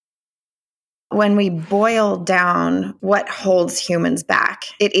When we boil down what holds humans back,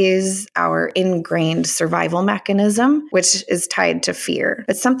 it is our ingrained survival mechanism, which is tied to fear.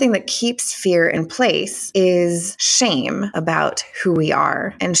 But something that keeps fear in place is shame about who we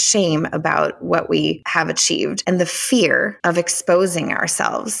are and shame about what we have achieved and the fear of exposing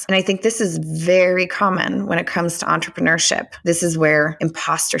ourselves. And I think this is very common when it comes to entrepreneurship. This is where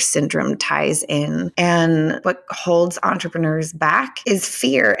imposter syndrome ties in. And what holds entrepreneurs back is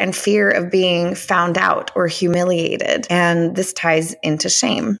fear, and fear of being found out or humiliated. And this ties into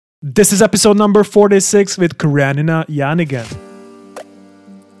shame. This is episode number 46 with Karenina Jahnigen.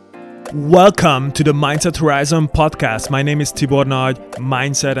 Welcome to the Mindset Horizon podcast. My name is Tibor Nagy,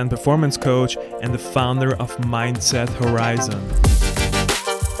 mindset and performance coach and the founder of Mindset Horizon.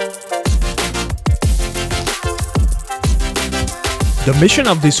 The mission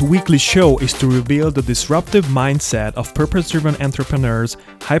of this weekly show is to reveal the disruptive mindset of purpose-driven entrepreneurs,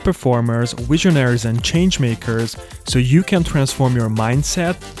 high performers, visionaries, and change makers so you can transform your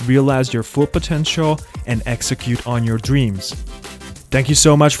mindset, realize your full potential, and execute on your dreams. Thank you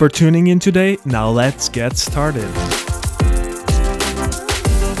so much for tuning in today. Now let's get started.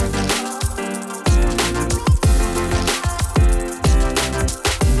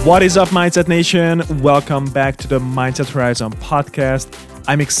 What is up, Mindset Nation? Welcome back to the Mindset Horizon podcast.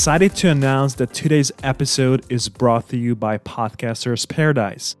 I'm excited to announce that today's episode is brought to you by Podcasters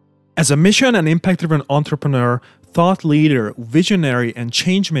Paradise. As a mission and impact-driven entrepreneur, thought leader, visionary, and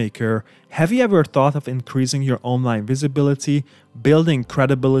change maker, have you ever thought of increasing your online visibility, building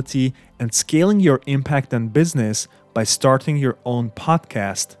credibility, and scaling your impact and business by starting your own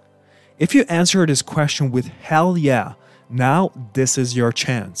podcast? If you answer this question with hell yeah, now this is your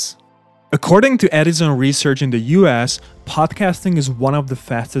chance. According to Edison Research in the US, podcasting is one of the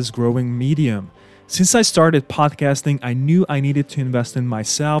fastest growing medium. Since I started podcasting, I knew I needed to invest in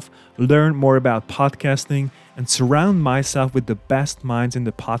myself, learn more about podcasting, and surround myself with the best minds in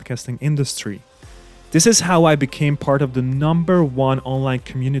the podcasting industry. This is how I became part of the number one online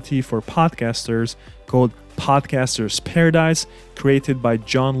community for podcasters called Podcasters Paradise, created by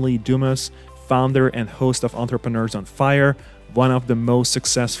John Lee Dumas, founder and host of Entrepreneurs on Fire, one of the most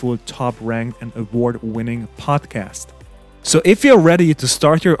successful, top-ranked, and award-winning podcasts. So if you're ready to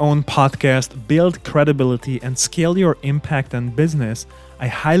start your own podcast, build credibility, and scale your impact and business, I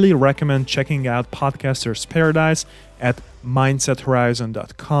highly recommend checking out Podcasters Paradise at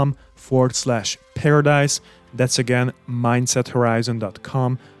mindsethorizon.com/paradise. That's again,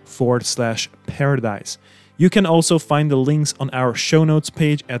 mindsethorizon.com/paradise. You can also find the links on our show notes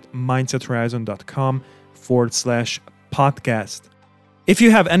page at mindsethorizon.com/podcast. If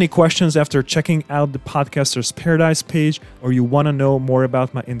you have any questions after checking out the Podcasters Paradise page, or you want to know more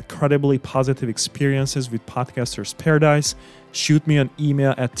about my incredibly positive experiences with Podcasters Paradise, shoot me an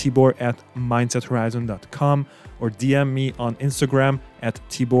email at tibor@mindsethorizon.com or DM me on Instagram at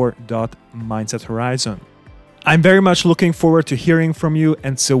tibor.mindsethorizon. I'm very much looking forward to hearing from you,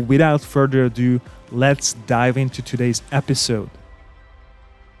 and so without further ado, let's dive into today's episode.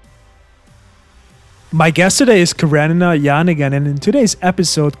 My guest today is Karenina Jahnigen, and in today's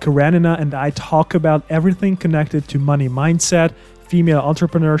episode, Karenina and I talk about everything connected to money mindset, female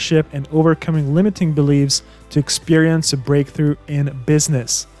entrepreneurship, and overcoming limiting beliefs to experience a breakthrough in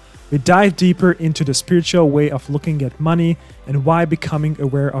business. We dive deeper into the spiritual way of looking at money and why becoming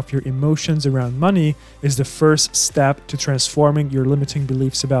aware of your emotions around money is the first step to transforming your limiting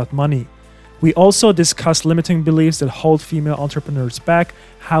beliefs about money. We also discuss limiting beliefs that hold female entrepreneurs back,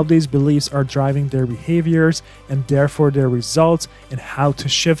 how these beliefs are driving their behaviors and therefore their results, and how to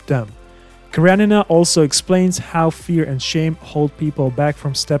shift them. Karenina also explains how fear and shame hold people back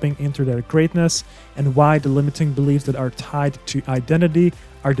from stepping into their greatness and why the limiting beliefs that are tied to identity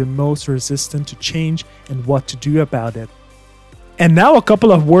are the most resistant to change and what to do about it. And now a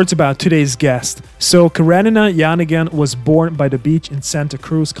couple of words about today's guest. So Karenina Jahnigen was born by the beach in Santa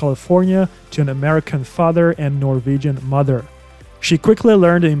Cruz, California, to an American father and Norwegian mother. She quickly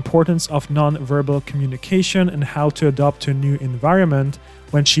learned the importance of non-verbal communication and how to adapt to a new environment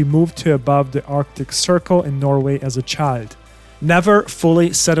when she moved to above the Arctic Circle in Norway as a child. Never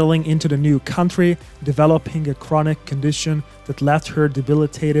fully settling into the new country, developing a chronic condition that left her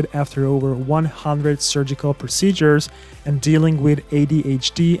debilitated after over 100 surgical procedures, and dealing with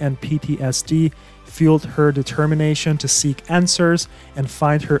ADHD and PTSD fueled her determination to seek answers and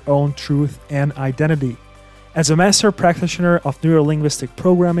find her own truth and identity. As a master practitioner of neurolinguistic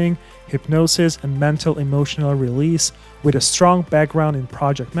programming, hypnosis, and mental emotional release, with a strong background in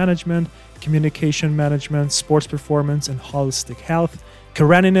project management, communication management, sports performance, and holistic health,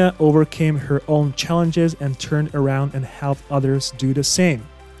 Karenina overcame her own challenges and turned around and helped others do the same.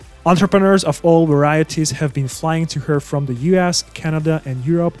 Entrepreneurs of all varieties have been flying to her from the US, Canada, and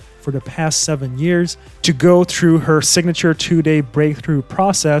Europe for the past 7 years to go through her signature 2-day breakthrough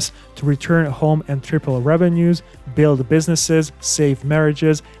process to return home and triple revenues, build businesses, save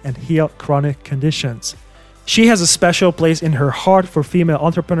marriages, and heal chronic conditions. She has a special place in her heart for female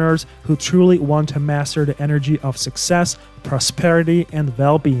entrepreneurs who truly want to master the energy of success, prosperity, and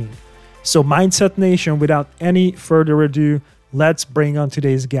well-being. So Mindset Nation, without any further ado, let's bring on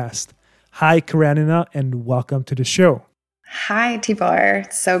today's guest. Hi, Karenina, and welcome to the show. Hi, Tibor.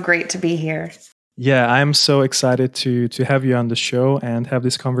 It's so great to be here. Yeah, I'm so excited to have you on the show and have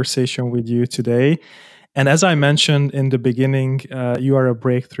this conversation with you today. And as I mentioned in the beginning, you are a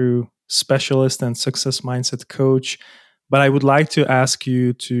breakthrough specialist and success mindset coach. But I would like to ask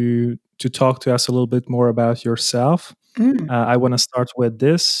you to talk to us a little bit more about yourself. I want to start with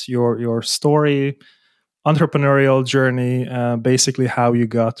this, your story, entrepreneurial journey, basically how you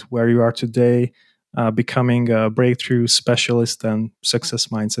got where you are today, becoming a breakthrough specialist and success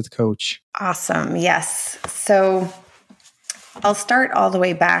mindset coach. Awesome. Yes. So I'll start all the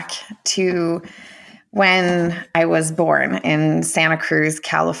way back to when I was born in Santa Cruz,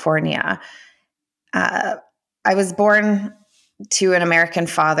 California. I was born to an American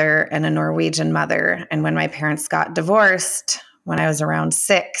father and a Norwegian mother. And when my parents got divorced, when I was around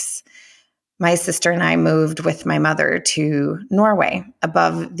 6, my sister and I moved with my mother to Norway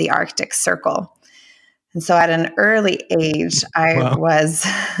above the Arctic Circle. And so at an early age, I was,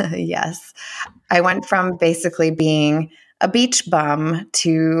 yes, I went from basically being a beach bum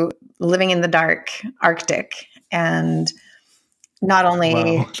to living in the dark Arctic. And not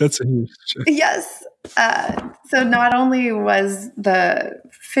only... That's a huge shift. Yes. So not only was the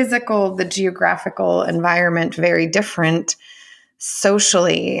physical, the geographical environment very different,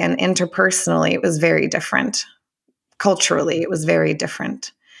 socially and interpersonally, it was very different. Culturally, it was very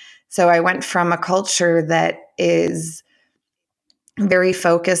different. So I went from a culture that is very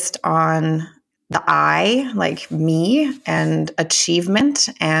focused on the I, like me, and achievement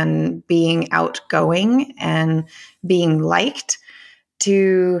and being outgoing and being liked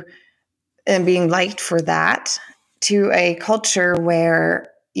and being liked for that, to a culture where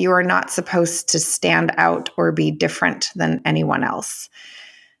you are not supposed to stand out or be different than anyone else.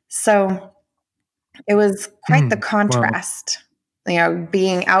 So it was quite the contrast,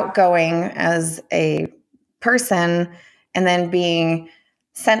 being outgoing as a person and then being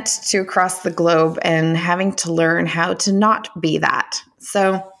sent to across the globe and having to learn how to not be that.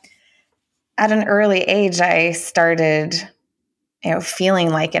 So at an early age, I started,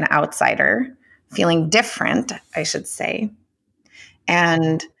 feeling like an outsider, feeling different, I should say.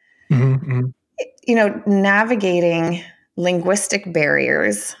 And, navigating linguistic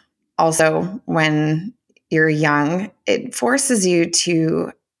barriers also when you're young, it forces you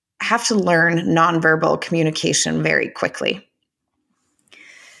to have to learn nonverbal communication very quickly.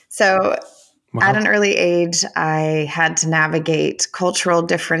 So at an early age, I had to navigate cultural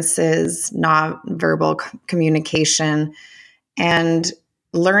differences, nonverbal communication, and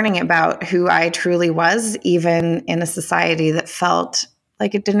learning about who I truly was, even in a society that felt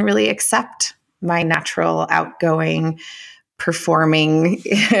like it didn't really accept my natural, outgoing, performing.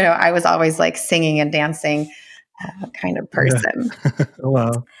 I was always like singing and dancing kind of person. Yeah.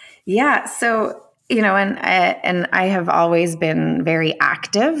 Wow. Yeah. So, and I have always been very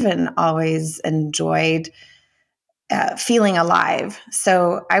active and always enjoyed feeling alive.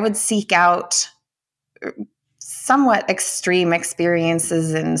 So I would seek out somewhat extreme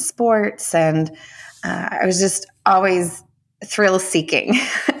experiences in sports, and I was just always thrill seeking,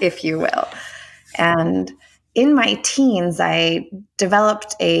 if you will. And in my teens, I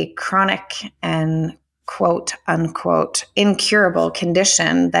developed a chronic and quote unquote incurable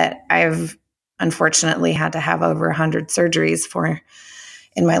condition that I've unfortunately had to have over 100 surgeries for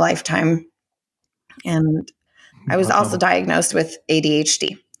in my lifetime. And I was also diagnosed with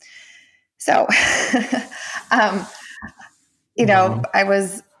ADHD. So, I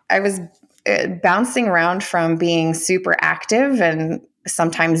was bouncing around from being super active and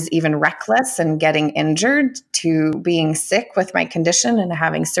sometimes even reckless and getting injured to being sick with my condition and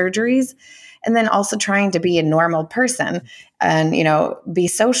having surgeries, and then also trying to be a normal person and, be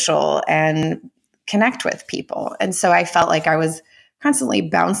social and connect with people. And so I felt like I was constantly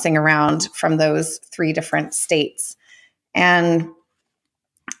bouncing around from those 3 different states. And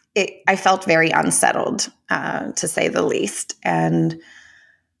I felt very unsettled, to say the least. And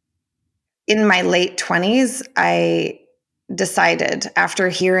in my late 20s, I decided, after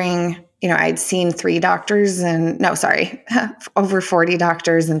hearing, I'd seen 3 doctors over 40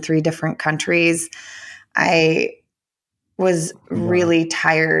 doctors in 3 different countries. I was Wow. really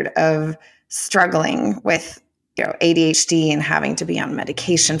tired of struggling with ADHD and having to be on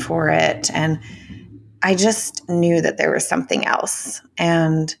medication for it. And I just knew that there was something else.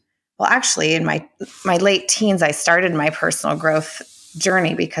 And well, actually, in my late teens, I started my personal growth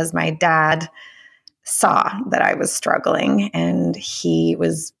journey because my dad saw that I was struggling and he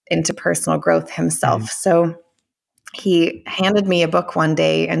was into personal growth himself. So he handed me a book one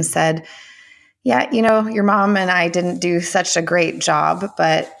day and said, yeah, your mom and I didn't do such a great job,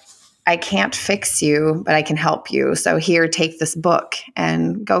 but I can't fix you, but I can help you. So here, take this book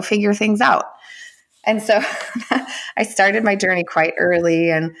and go figure things out. And so I started my journey quite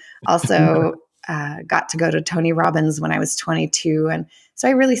early and also got to go to Tony Robbins when I was 22. And so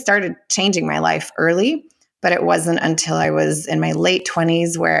I really started changing my life early, but it wasn't until I was in my late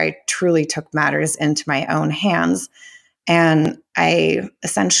 20s where I truly took matters into my own hands. And I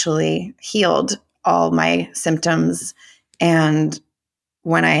essentially healed all my symptoms. And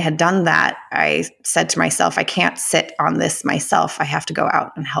when I had done that, I said to myself, I can't sit on this myself. I have to go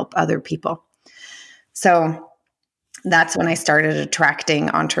out and help other people. So that's when I started attracting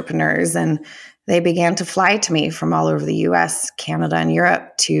entrepreneurs, and they began to fly to me from all over the US, Canada, and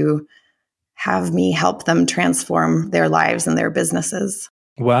Europe to have me help them transform their lives and their businesses.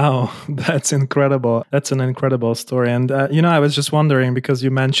 Wow, that's incredible. That's an incredible story. And, I was just wondering because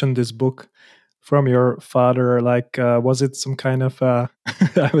you mentioned this book from your father. Like, was it some kind of,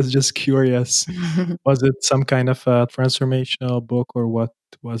 I was just curious, was it some kind of a transformational book or what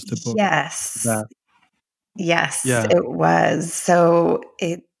was the book Yes. about? Yes, Yeah. it was. So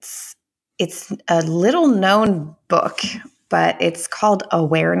it's a little known book, but it's called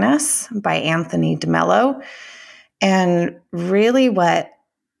Awareness by Anthony DeMello. And really what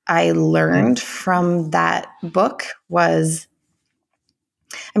I learned from that book was,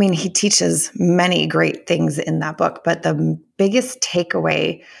 he teaches many great things in that book, but the biggest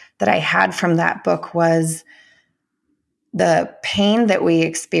takeaway that I had from that book was the pain that we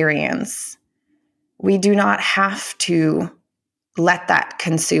experience. We do not have to let that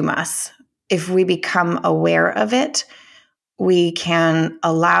consume us. If we become aware of it, we can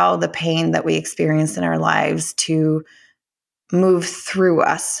allow the pain that we experience in our lives to move through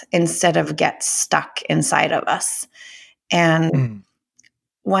us instead of get stuck inside of us. And Mm.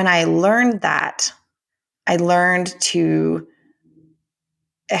 when I learned that, I learned to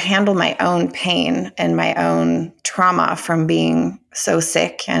handle my own pain and my own trauma from being so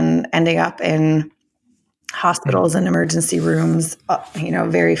sick and ending up in Mm. hospitals and emergency rooms,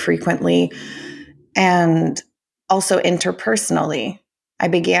 very frequently. And also interpersonally, I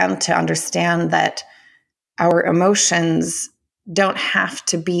began to understand that our emotions don't have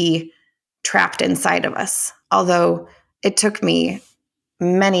to be trapped inside of us. Although it took me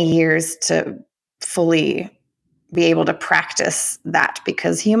many years to fully be able to practice that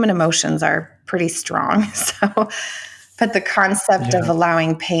because human emotions are pretty strong. So, but the concept of Yeah.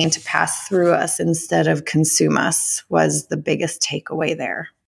 allowing pain to pass through us instead of consume us was the biggest takeaway there.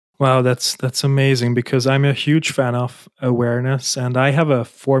 Wow, that's amazing because I'm a huge fan of awareness and I have a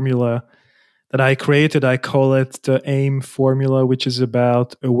formula that I created. I call it the AIM formula, which is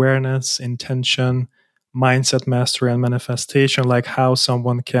about awareness, intention, mindset mastery, and manifestation, like how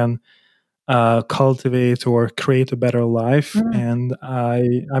someone can cultivate or create a better life. Mm. And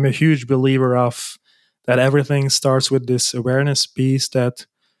I'm a huge believer of that everything starts with this awareness piece that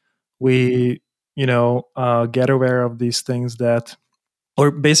we, get aware of these things that or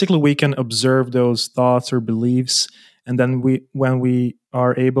basically we can observe those thoughts or beliefs and then when we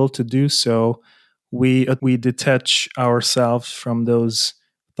are able to do so we detach ourselves from those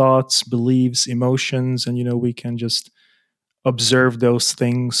thoughts, beliefs, emotions, and we can just observe those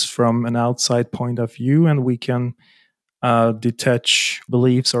things from an outside point of view, and we can detach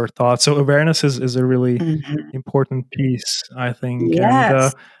beliefs or thoughts. So awareness is a really Mhm. important piece, I think. And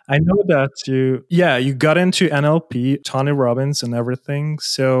Yes. I know that you got into NLP, Tony Robbins, and everything.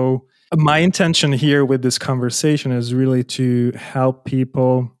 So my intention here with this conversation is really to help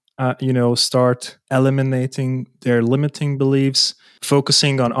people, start eliminating their limiting beliefs,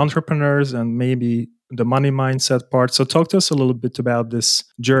 focusing on entrepreneurs and maybe the money mindset part. So talk to us a little bit about this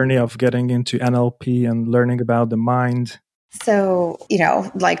journey of getting into NLP and learning about the mind. So,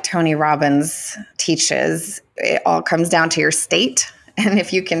 like Tony Robbins teaches, it all comes down to your state. And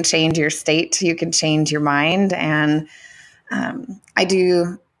if you can change your state, you can change your mind. And I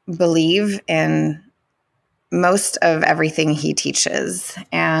do believe in most of everything he teaches.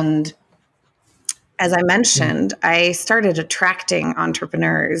 And as I Mm. mentioned, I started attracting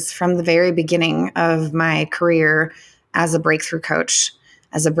entrepreneurs from the very beginning of my career as a breakthrough coach,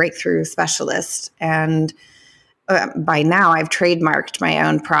 as a breakthrough specialist. And by now I've trademarked my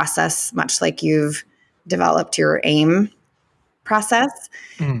own process, much like you've developed your AIM process.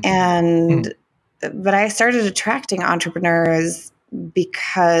 And but I started attracting entrepreneurs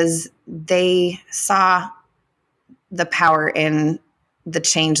because they saw the power in the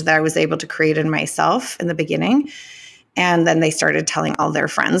change that I was able to create in myself in the beginning. And then they started telling all their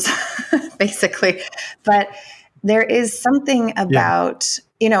friends, basically. But there is something about,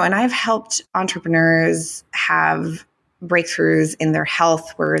 and I've helped entrepreneurs have breakthroughs in their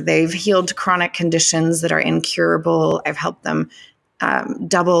health where they've healed chronic conditions that are incurable. I've helped them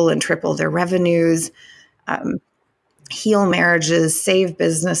double and triple their revenues, heal marriages, save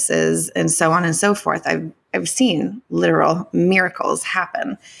businesses, and so on and so forth. I've seen literal miracles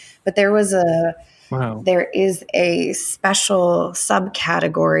happen. But there is a special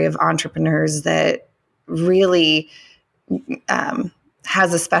subcategory of entrepreneurs that really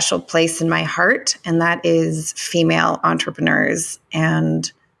has a special place in my heart, and that is female entrepreneurs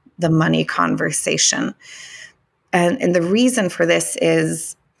and the money conversation. And the reason for this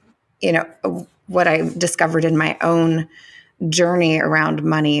is, what I discovered in my own journey around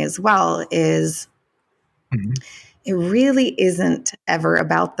money as well is it really isn't ever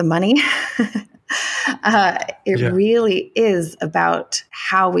about the money. It really is about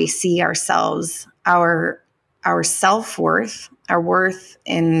how we see ourselves, our self-worth, our worth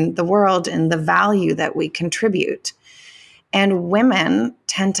in the world, and the value that we contribute. And women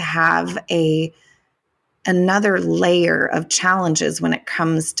tend to have another layer of challenges when it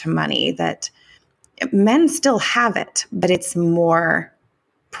comes to money that men still have it, but it's more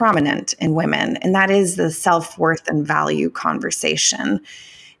prominent in women. And that is the self-worth and value conversation.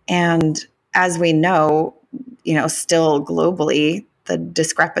 And as we know, still globally, the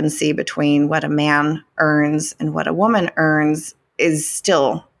discrepancy between what a man earns and what a woman earns is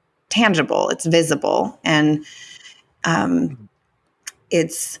still tangible. It's visible. And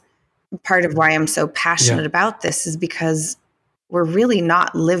it's part of why I'm so passionate about this is because we're really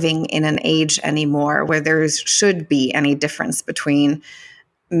not living in an age anymore where there should be any difference between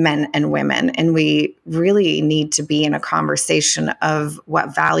men and women. And we really need to be in a conversation of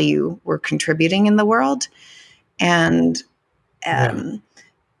what value we're contributing in the world. And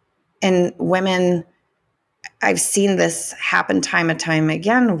women, I've seen this happen time and time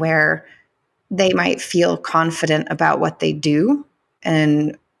again where they might feel confident about what they do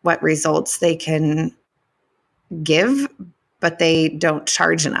and what results they can give, but they don't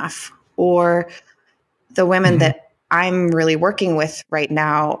charge enough. Or the women that I'm really working with right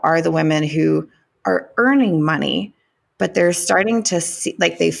now are the women who are earning money, but they're starting to see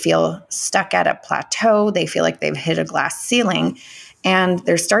like they feel stuck at a plateau. They feel like they've hit a glass ceiling, and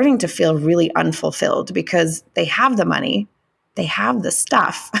they're starting to feel really unfulfilled because they have the money, they have the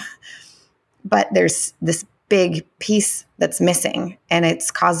stuff, but there's this big piece that's missing, and it's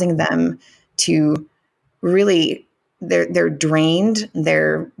causing them to really, they're drained.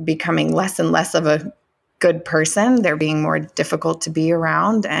 They're becoming less and less of a good person. They're being more difficult to be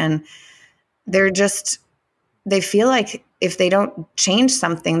around. And they feel like if they don't change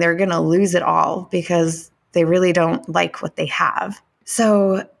something, they're going to lose it all because they really don't like what they have.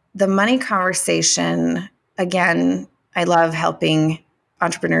 So the money conversation, again, I love helping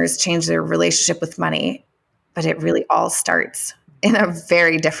entrepreneurs change their relationship with money, but it really all starts in a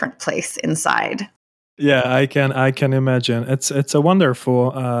very different place inside. Yeah, I can imagine. It's a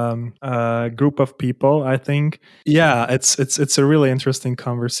wonderful group of people, I think. Yeah, it's a really interesting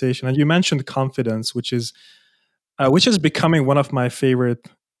conversation. And you mentioned confidence, which is becoming one of my favorite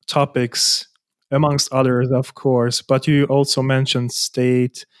topics, amongst others, of course. But you also mentioned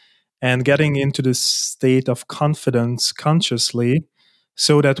state and getting into this state of confidence consciously,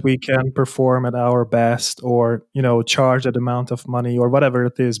 so that we can perform at our best, or charge that amount of money or whatever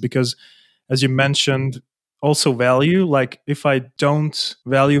it is. Because as you mentioned, also value, like if I don't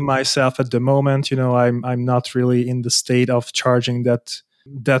value myself at the moment, I'm not really in the state of charging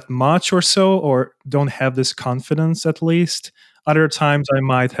that much or so, or don't have this confidence. At least other times I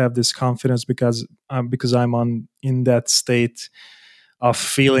might have this confidence because I'm in that state of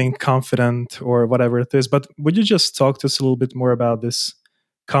feeling confident or whatever it is. But would you just talk to us a little bit more about this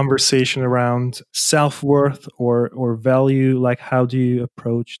conversation around self-worth or value? Like, how do you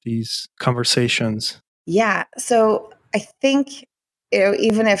approach these conversations? Yeah. So I think,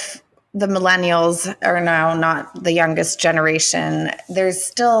 even if the millennials are now not the youngest generation, there's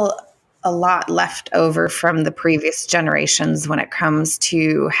still a lot left over from the previous generations when it comes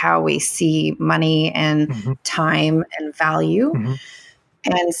to how we see money and time and value.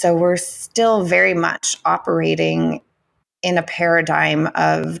 And so we're still very much operating in a paradigm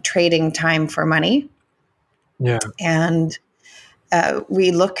of trading time for money. Yeah. And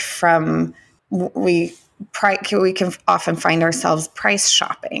we look from, we can often find ourselves price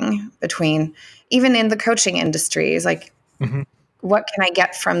shopping between, even in the coaching industry, is like, Mm-hmm. what can I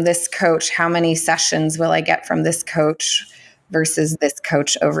get from this coach? How many sessions will I get from this coach versus this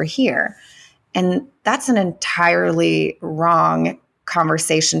coach over here? And that's an entirely wrong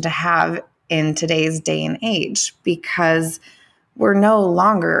conversation to have in today's day and age, because we're no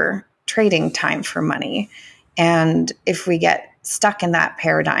longer trading time for money. And if we get stuck in that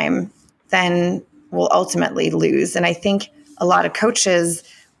paradigm, then we'll ultimately lose. And I think a lot of coaches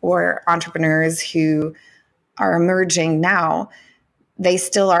or entrepreneurs who are emerging now, they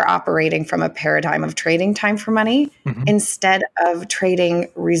still are operating from a paradigm of trading time for money Mm-hmm. instead of trading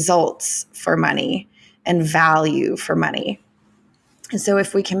results for money and value for money. And so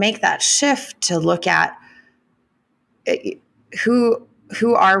if we can make that shift to look at who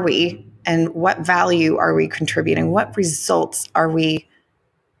are we and what value are we contributing, what results are we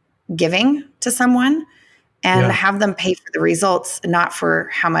giving to someone, and have them pay for the results, not for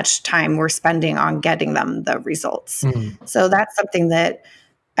how much time we're spending on getting them the results. Mm-hmm. So that's something that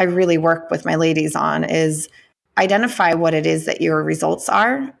I really work with my ladies on, is identify what it is that your results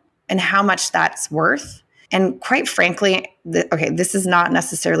are and how much that's worth. And quite frankly, this is not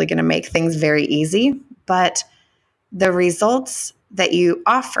necessarily going to make things very easy, but the results that you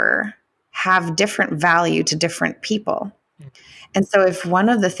offer have different value to different people. And so if one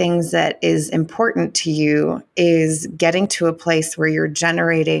of the things that is important to you is getting to a place where you're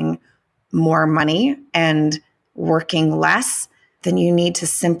generating more money and working less, then you need to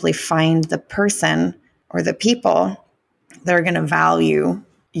simply find the person or the people that are going to value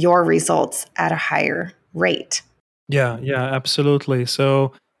your results at a higher rate. Yeah, absolutely.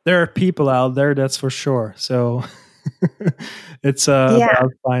 So there are people out there, that's for sure. So it's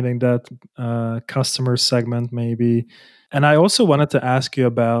about finding that customer segment, maybe. And I also wanted to ask you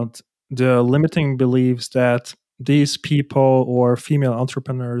about the limiting beliefs that these people or female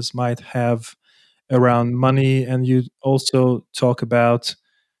entrepreneurs might have around money. And you also talk about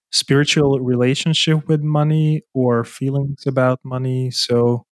spiritual relationship with money or feelings about money.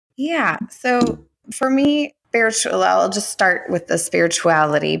 So Yeah. So for me, I'll just start with the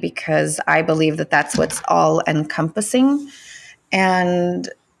spirituality, because I believe that that's what's all encompassing. And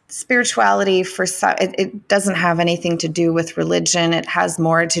spirituality, for some, it doesn't have anything to do with religion. It has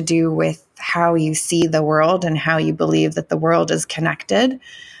more to do with how you see the world and how you believe that the world is connected.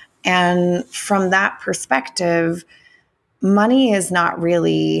 And from that perspective, money is not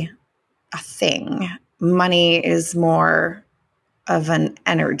really a thing. Money is more of an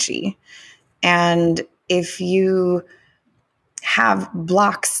energy. And if you have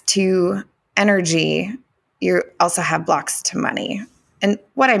blocks to energy, you also have blocks to money. And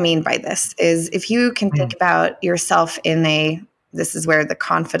what I mean by this is, if you can think about yourself this is where the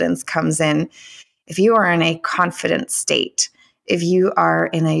confidence comes in. If you are in a confident state, if you are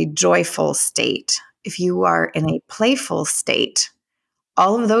in a joyful state, if you are in a playful state,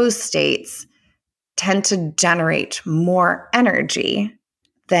 all of those states tend to generate more energy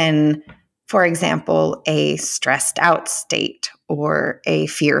than, for example, a stressed out state or a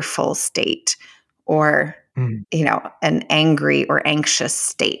fearful state or, an angry or anxious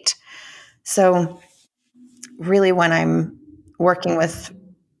state. So really, when I'm working with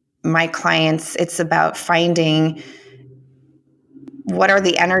my clients, it's about finding what are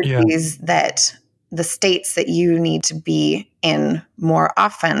the energies that the states that you need to be in more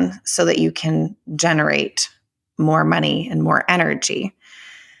often so that you can generate more money and more energy.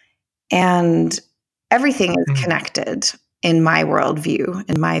 And everything is connected in my worldview,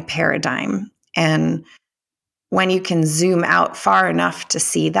 in my paradigm. And when you can zoom out far enough to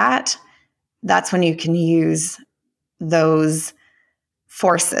see that, that's when you can use those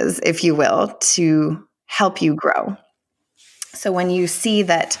forces, if you will, to help you grow. So when you see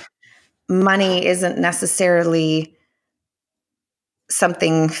that money isn't necessarily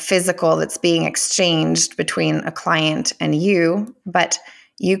something physical that's being exchanged between a client and you, but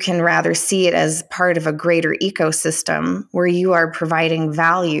you can rather see it as part of a greater ecosystem where you are providing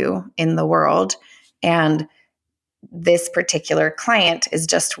value in the world. And this particular client is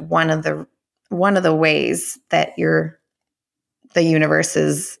just one of the ways that the universe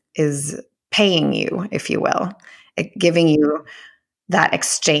is paying you, if you will, giving you that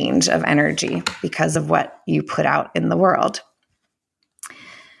exchange of energy because of what you put out in the world.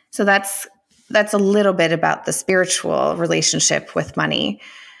 So that's a little bit about the spiritual relationship with money.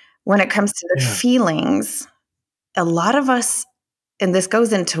 When it comes to the feelings, a lot of us, and this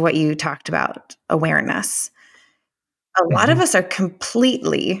goes into what you talked about, awareness. A lot of us are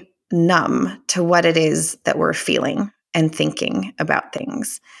completely numb to what it is that we're feeling and thinking about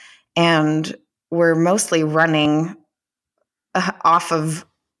things. And we're mostly running off of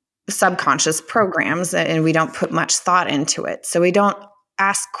subconscious programs, and we don't put much thought into it. So we don't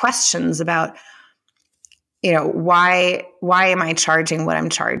ask questions about, why am I charging what I'm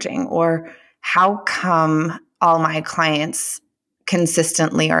charging? Or how come all my clients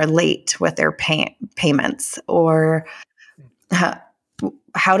consistently are late with their payments? Or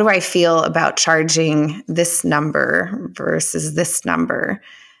how do I feel about charging this number versus this number?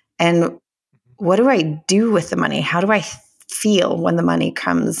 And what do I do with the money? How do I feel when the money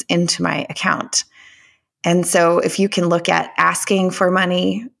comes into my account? And so if you can look at asking for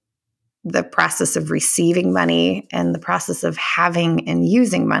money, the process of receiving money, and the process of having and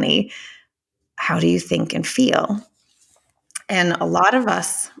using money, how do you think and feel? And a lot of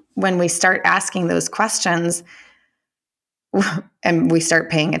us, when we start asking those questions and we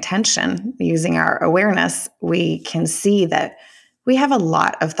start paying attention, using our awareness, we can see that we have a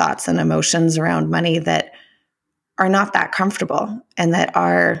lot of thoughts and emotions around money that are not that comfortable and that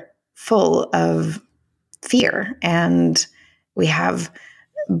are full of fear. And we have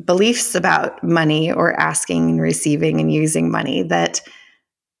beliefs about money, or asking and receiving and using money, that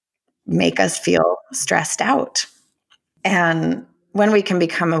make us feel stressed out. And when we can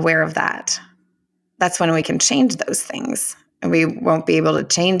become aware of that, that's when we can change those things. And we won't be able to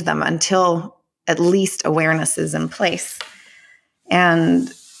change them until at least awareness is in place.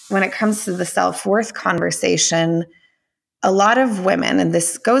 And when it comes to the self-worth conversation, a lot of women, and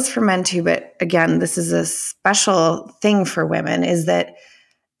this goes for men too, but again, this is a special thing for women, is that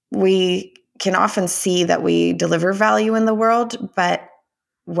we can often see that we deliver value in the world, but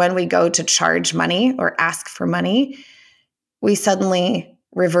when we go to charge money or ask for money, we suddenly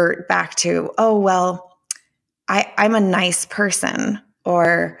revert back to, oh, well, I'm a nice person,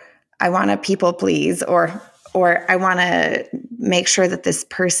 or I want to people please, or I want to make sure that this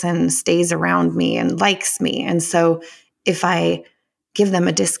person stays around me and likes me. And so if I give them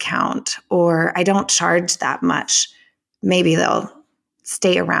a discount or I don't charge that much, maybe they'll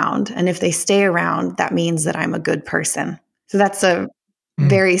stay around. And if they stay around, that means that I'm a good person. So that's a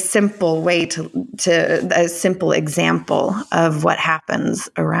very simple way to a simple example of what happens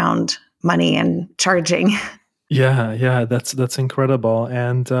around money and charging. Yeah, that's incredible.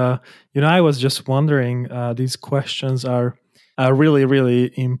 And I was just wondering, these questions are really,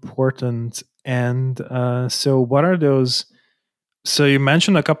 really important. And so, what are those? So you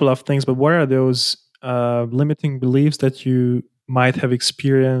mentioned a couple of things, but what are those limiting beliefs that you might have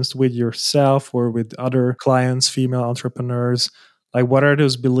experienced with yourself or with other clients, female entrepreneurs? Like, what are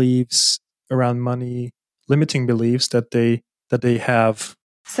those beliefs around money, limiting beliefs that they have?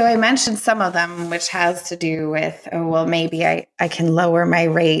 So I mentioned some of them, which has to do with, oh, well, maybe I can lower my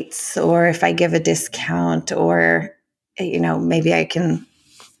rates, or if I give a discount, or, maybe I can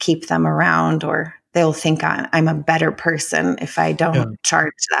keep them around, or they'll think I'm a better person if I don't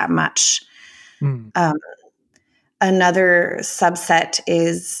charge that much. Another subset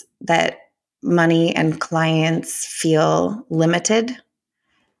is that money and clients feel limited,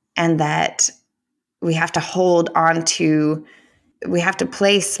 and that we have to hold on to, we have to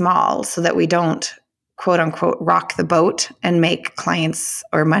play small so that we don't, quote unquote, rock the boat and make clients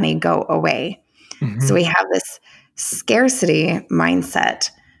or money go away. So we have this scarcity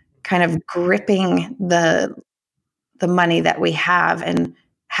mindset kind of gripping the money that we have, and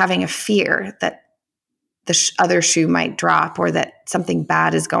having a fear that the other shoe might drop, or that something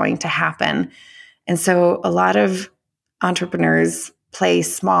bad is going to happen. And so a lot of entrepreneurs play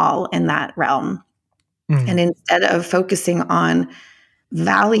small in that realm. And instead of focusing on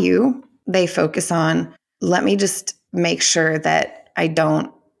value, they focus on, let me just make sure that I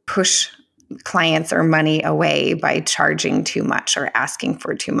don't push clients or money away by charging too much or asking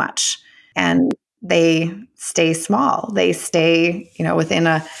for too much. And they stay small. They stay, within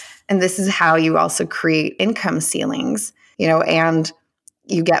and this is how you also create income ceilings, and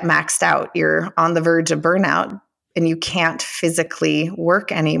you get maxed out. You're on the verge of burnout and you can't physically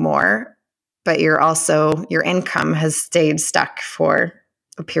work anymore, but your income has stayed stuck for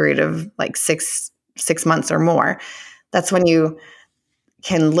a period of like six months or more. That's when you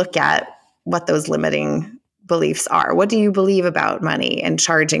can look at what those limiting beliefs are. What do you believe about money and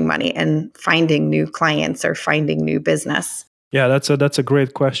charging money and finding new clients or finding new business? Yeah, that's a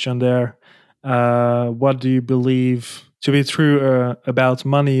great question there. What do you believe to be true about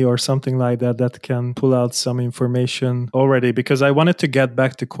money or something like that, that can pull out some information already. Because I wanted to get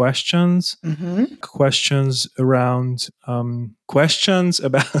back to questions, questions around questions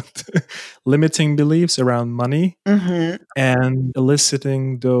about limiting beliefs around money, and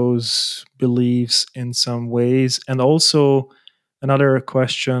eliciting those beliefs in some ways. And also another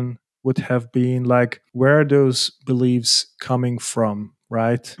question would have been like, where are those beliefs coming from,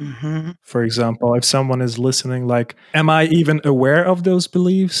 right? For example, if someone is listening, like, am I even aware of those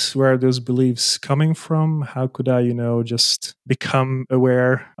beliefs? Where are those beliefs coming from? How could I, just become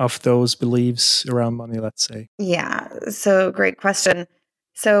aware of those beliefs around money, let's say? Yeah. So great question.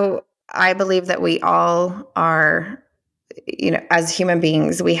 So I believe that we all are, as human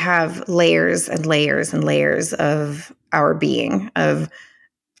beings, we have layers and layers and layers of our being, of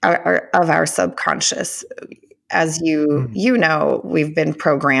our subconscious. As you know, we've been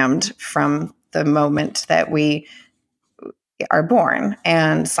programmed from the moment that we are born,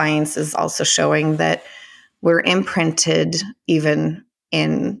 and science is also showing that we're imprinted even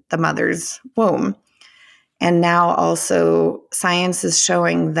in the mother's womb. And now also science is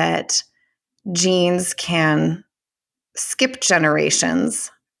showing that genes can skip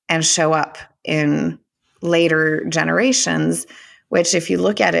generations and show up in later generations, which if you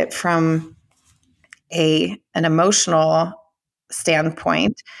look at it from an emotional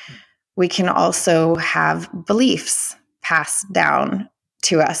standpoint, we can also have beliefs passed down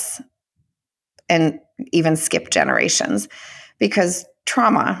to us and even skip generations, because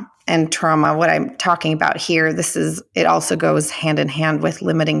trauma, what I'm talking about here, it also goes hand in hand with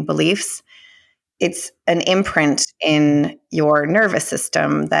limiting beliefs. It's an imprint in your nervous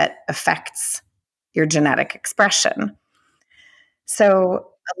system that affects your genetic expression. So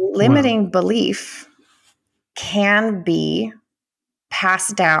a limiting belief can be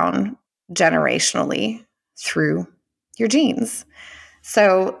passed down generationally through your genes.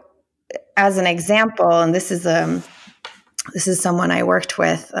 So as an example, and this is someone I worked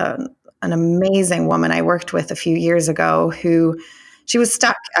with, an amazing woman I worked with a few years ago, who she was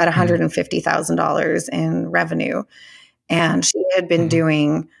stuck at $150,000 in revenue. And she had been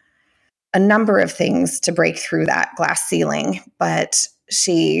doing a number of things to break through that glass ceiling, but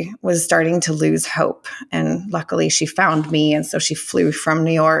she was starting to lose hope. And luckily she found me. And so she flew from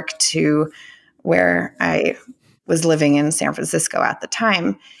New York to where I was living in San Francisco at the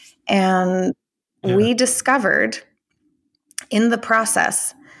time. And we discovered in the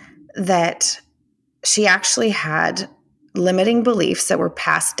process that she actually had limiting beliefs that were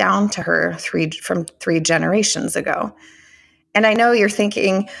passed down to her from three generations ago. And I know you're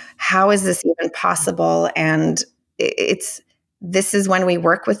thinking, how is this even possible? And this is when we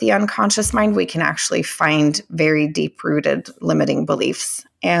work with the unconscious mind, we can actually find very deep-rooted limiting beliefs.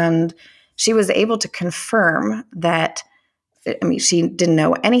 And she was able to confirm that. I mean, she didn't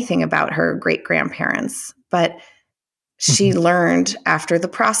know anything about her great-grandparents, but she learned after the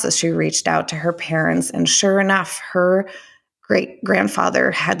process. She reached out to her parents, and sure enough, her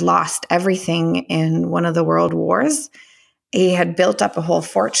great-grandfather had lost everything in one of the world wars. He had built up a whole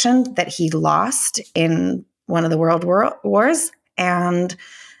fortune that he lost in one of the world wars, and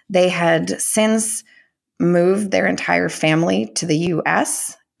they had since moved their entire family to the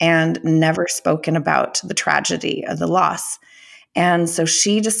US and never spoken about the tragedy of the loss. And so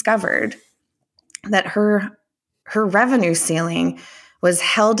she discovered that her revenue ceiling was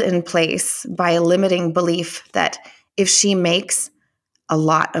held in place by a limiting belief that if she makes a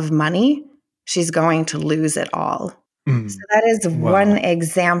lot of money, she's going to lose it all. So that is one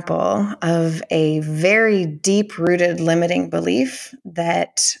example of a very deep-rooted limiting belief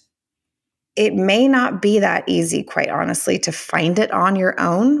that it may not be that easy, quite honestly, to find it on your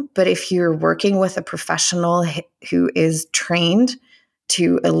own. But if you're working with a professional who is trained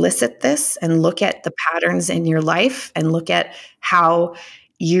to elicit this and look at the patterns in your life and look at how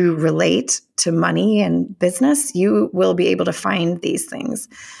you relate to money and business, you will be able to find these things.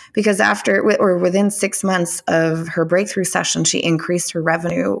 Because within 6 months of her breakthrough session, she increased her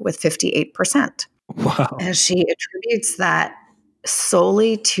revenue with 58%. Wow. And she attributes that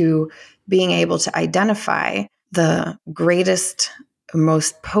solely to being able to identify the greatest,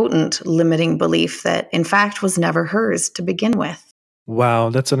 most potent limiting belief that, in fact, was never hers to begin with. Wow,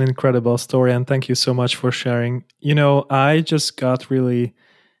 that's an incredible story. And thank you so much for sharing. I just got really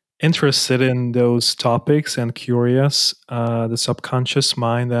interested in those topics and curious, the subconscious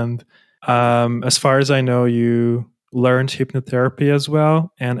mind. And as far as I know, you learned hypnotherapy as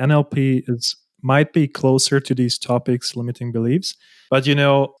well. And NLP might be closer to these topics, limiting beliefs. But,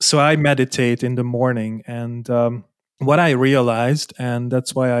 so I meditate in the morning. And what I realized, and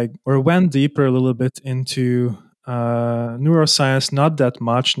that's why I went deeper a little bit into neuroscience, not that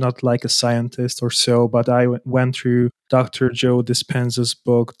much, not like a scientist or so, but I went through Dr. Joe Dispenza's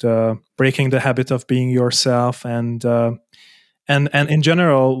book, the Breaking the Habit of Being Yourself, and in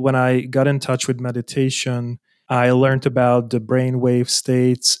general, when I got in touch with meditation, I learned about the brainwave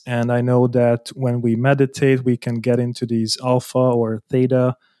states, and I know that when we meditate, we can get into these alpha or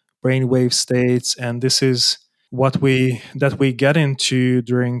theta brainwave states, and this is what we get into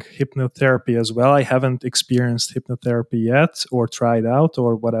during hypnotherapy as well. I haven't experienced hypnotherapy yet, or tried out,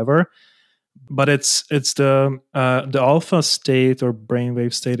 or whatever, but it's the alpha state or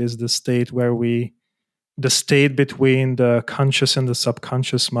brainwave state is the state where the state between the conscious and the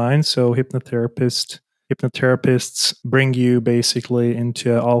subconscious mind. So hypnotherapists bring you basically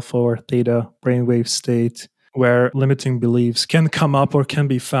into alpha or theta brainwave state where limiting beliefs can come up or can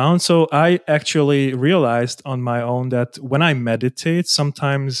be found. So I actually realized on my own that when I meditate,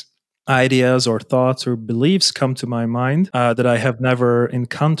 sometimes ideas or thoughts or beliefs come to my mind that I have never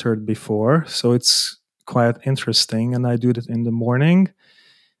encountered before. So it's quite interesting. And I do that in the morning.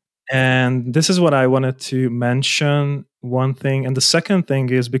 And this is what I wanted to mention. One thing. And the second thing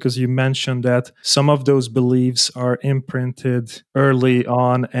is because you mentioned that some of those beliefs are imprinted early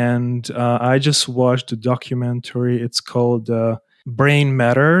on. And I just watched a documentary. It's called Brain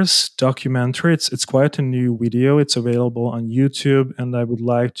Matters documentary. It's quite a new video. It's available on YouTube. And I would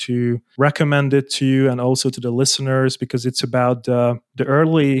like to recommend it to you and also to the listeners because it's about the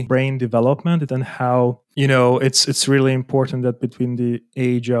early brain development and how, it's really important that between the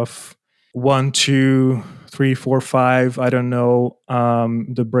age of 1, 2, 3, 4, 5, I don't know,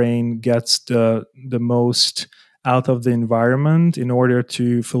 the brain gets the most out of the environment in order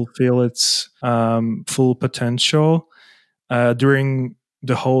to fulfill its full potential during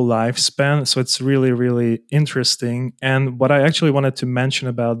the whole lifespan. So it's really, really interesting. And what I actually wanted to mention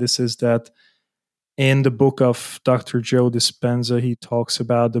about this is that in the book of Dr. Joe Dispenza, he talks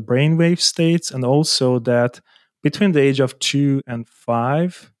about the brainwave states and also that between the age of 2 and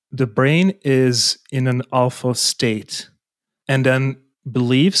 5, the brain is in an alpha state. And then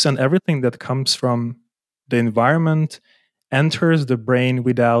beliefs and everything that comes from the environment enters the brain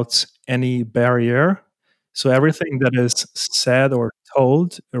without any barrier. So everything that is said or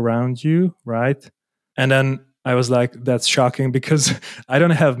told around you, right? And then I was like, that's shocking because I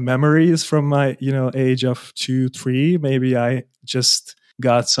don't have memories from my, age of 2, 3. Maybe I just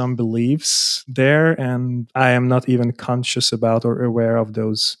got some beliefs there and I am not even conscious about or aware of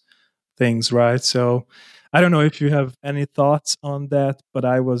those things, right? So I don't know if you have any thoughts on that, but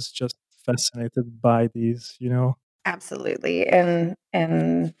I was just fascinated by these. Absolutely. And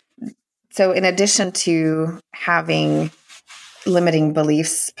so in addition to having limiting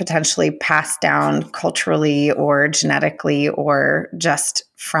beliefs potentially passed down culturally or genetically or just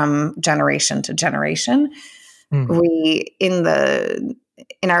from generation to generation, we in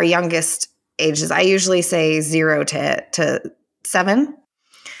our youngest ages, I usually say 0 to 7.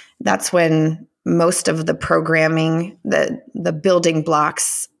 That's when most of the programming, the building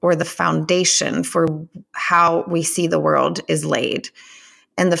blocks or the foundation for how we see the world is laid.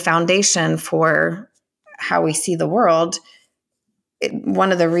 And the foundation for how we see the world,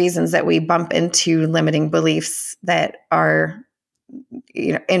 one of the reasons that we bump into limiting beliefs that are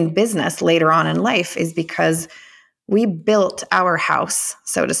in business later on in life is because we built our house,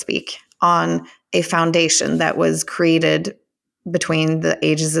 so to speak, on a foundation that was created between the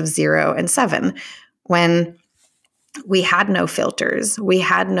ages of 0 and 7, when we had no filters, we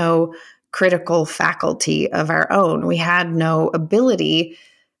had no critical faculty of our own, we had no ability,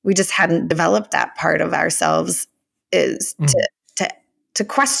 we just hadn't developed that part of ourselves is to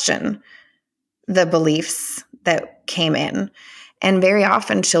question the beliefs that came in. And very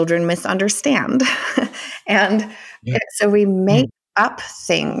often children misunderstand. and so we make up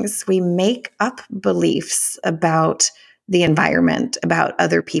things, we make up beliefs about the environment, about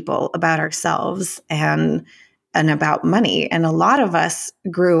other people, about ourselves, and about money. And a lot of us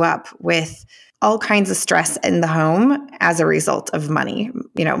grew up with all kinds of stress in the home as a result of money.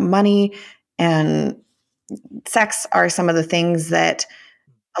 Money and sex are some of the things that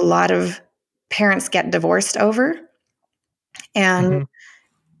a lot of parents get divorced over. And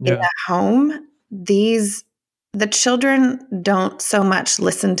in a home, the children don't so much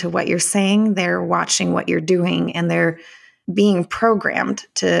listen to what you're saying. They're watching what you're doing and they're being programmed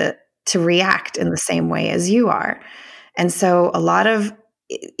to react in the same way as you are. And so a lot of,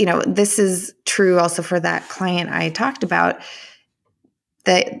 this is true also for that client I talked about,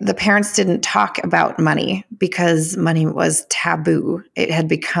 that the parents didn't talk about money because money was taboo. It had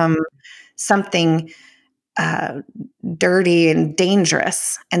become something uh, dirty and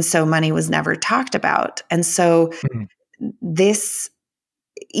dangerous. And so money was never talked about. And so Mhm. this,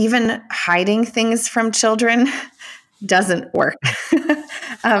 even hiding things from children doesn't work.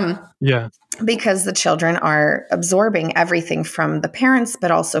 um, Yeah. because the children are absorbing everything from the parents,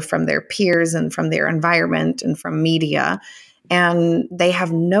 but also from their peers and from their environment and from media. And they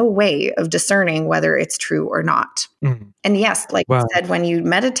have no way of discerning whether it's true or not. Mhm. And yes, like you Wow. said, when you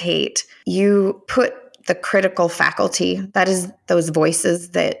meditate, you put the critical faculty, that is those voices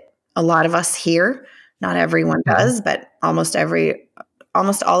that a lot of us hear. Not everyone Mhm. does, but almost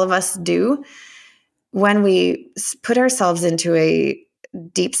all of us do. When we put ourselves into a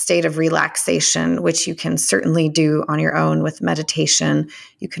deep state of relaxation, which you can certainly do on your own with meditation,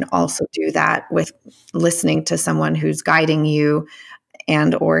 you can also do that with listening to someone who's guiding you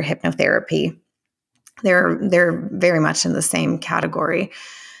and or hypnotherapy. They're very much in the same category.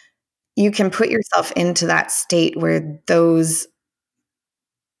 You can put yourself into that state where those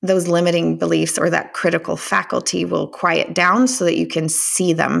limiting beliefs or that critical faculty will quiet down so that you can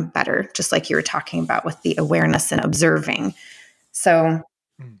see them better, just like you were talking about with the awareness and observing. So,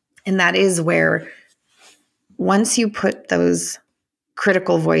 Mm. and that is where once you put those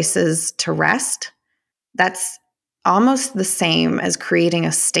critical voices to rest, that's almost the same as creating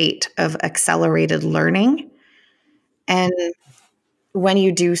a state of accelerated learning. And when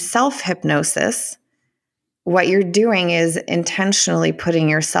you do self hypnosis, what you're doing is intentionally putting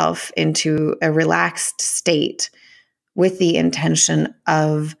yourself into a relaxed state with the intention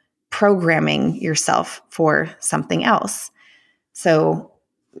of programming yourself for something else. So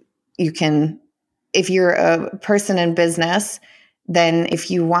you can, if you're a person in business, then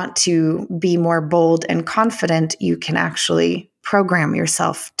if you want to be more bold and confident, you can actually program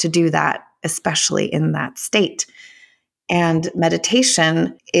yourself to do that, especially in that state. And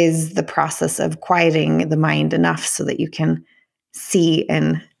meditation is the process of quieting the mind enough so that you can see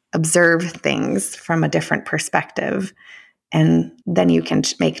and observe things from a different perspective. And then you can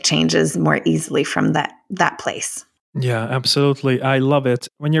make changes more easily from that place. Yeah, absolutely. I love it.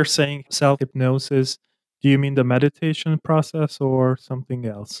 When you're saying self hypnosis, do you mean the meditation process or something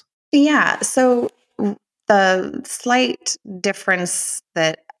else? Yeah. So the slight difference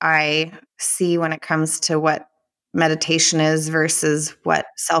that I see when it comes to what meditation is versus what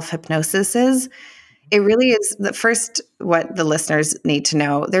self hypnosis is, it really is the first what the listeners need to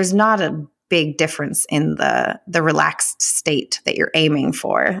know. There's not a big difference in the relaxed state that you're aiming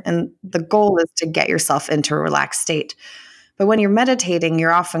for. And the goal is to get yourself into a relaxed state. But when you're meditating,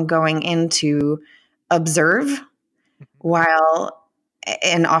 you're often going in to observe while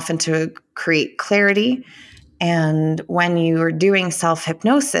and often to create clarity. And when you are doing self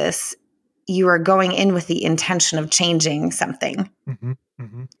hypnosis, you are going in with the intention of changing something. Hmm.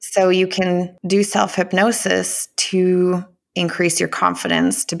 Hmm. So you can do self hypnosis to increase your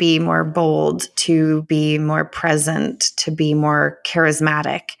confidence, to be more bold, to be more present, to be more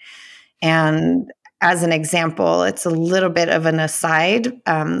charismatic. And as an example, it's a little bit of an aside,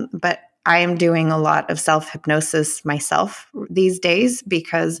 but I am doing a lot of self hypnosis myself these days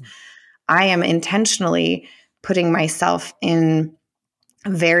because I am intentionally putting myself in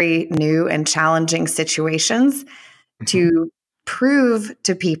very new and challenging situations Hmm. to prove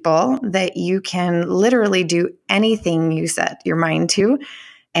to people that you can literally do anything you set your mind to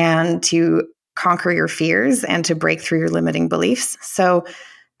and to conquer your fears and to break through your limiting beliefs. So,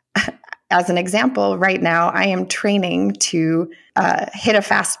 as an example, right now I am training to hit a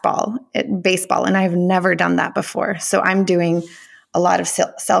fastball at baseball, and I've never done that before. So I'm doing a lot of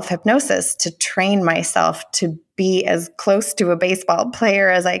self hypnosis to train myself to be as close to a baseball player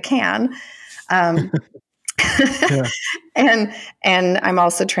as I can. Um, Yeah. and I'm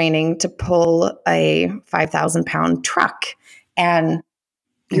also training to pull a 5,000-pound truck, and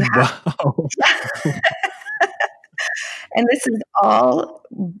you have Wow. and this is all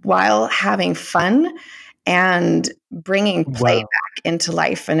while having fun and bringing play Wow. back into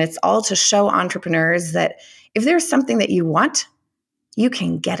life. And it's all to show entrepreneurs that if there's something that you want, you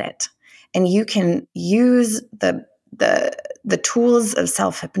can get it. And you can use the tools of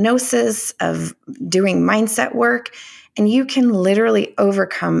self-hypnosis, of doing mindset work, and you can literally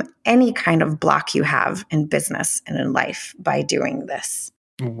overcome any kind of block you have in business and in life by doing this.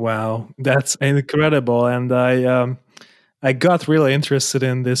 Wow. That's incredible. And I got really interested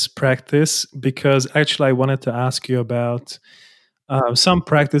in this practice because actually I wanted to ask you about some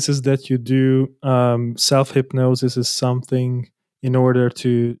practices that you do. Self hypnosis is something in order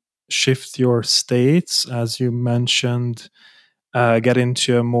to shift your states, as you mentioned, get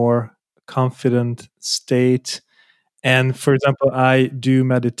into a more confident state. And for example, I do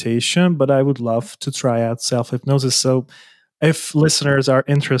meditation, but I would love to try out self hypnosis. So, if listeners are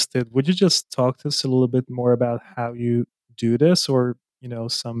interested, would you just talk to us a little bit more about how you do this, or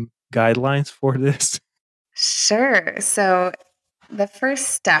some guidelines for this? Sure. So the first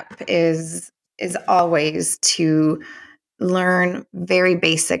step is always to learn very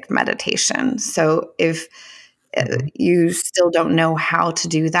basic meditation. So if Hmm. you still don't know how to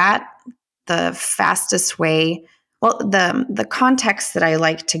do that, the fastest way, well, the context that I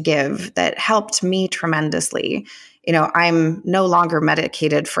like to give that helped me tremendously, I'm no longer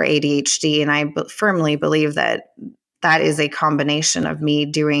medicated for ADHD, and I firmly believe that that is a combination of me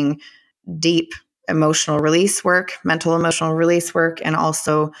doing deep emotional release work, mental emotional release work, and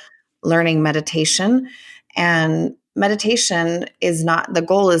also learning meditation. And meditation is not, the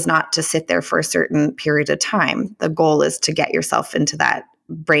goal is not to sit there for a certain period of time. The goal is to get yourself into that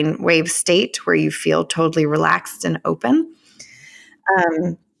brainwave state where you feel totally relaxed and open.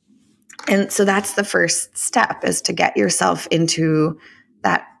 Um, and so that's the first step, is to get yourself into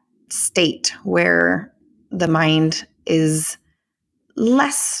that state where the mind is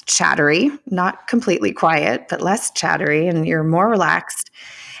less chattery, not completely quiet, but less chattery, and you're more relaxed.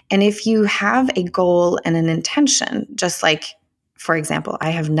 And if you have a goal and an intention, just like, for example,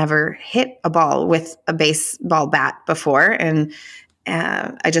 I have never hit a ball with a baseball bat before, and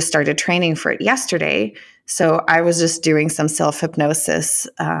I just started training for it yesterday. So I was just doing some self hypnosis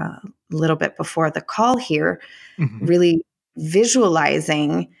a little bit before the call here, Hmm. really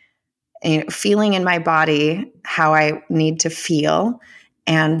visualizing, feeling in my body how I need to feel,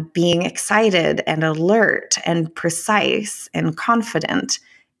 and being excited and alert and precise and confident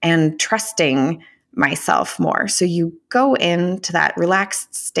and trusting myself more. So you go into that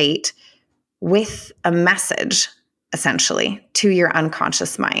relaxed state with a message, essentially, to your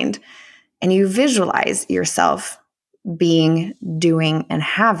unconscious mind. And you visualize yourself being, doing, and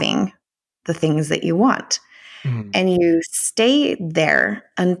having the things that you want. Hmm. And you stay there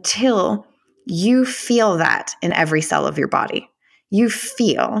until you feel that in every cell of your body. You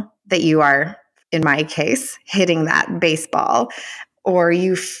feel that you are, in my case, hitting that baseball, or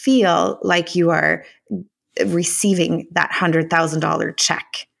you feel like you are receiving that $100,000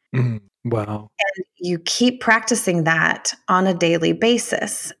 check. Hmm. Wow. You keep practicing that on a daily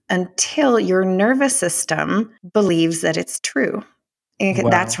basis until your nervous system believes that it's true.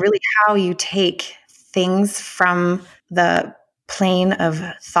 And that's Wow. really how you take things from the plane of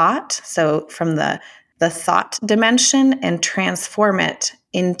thought, so from the thought dimension, and transform it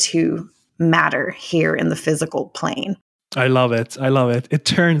into matter here in the physical plane. I love it. I love it. It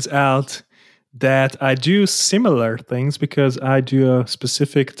turns out that I do similar things because I do a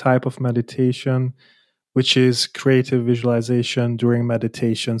specific type of meditation, which is creative visualization during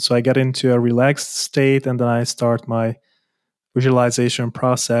meditation. So I get into a relaxed state and then I start my visualization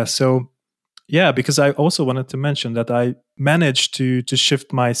process. So yeah, because I also wanted to mention that I managed to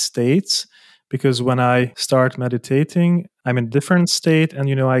shift my states, because when I start meditating, I'm in a different state,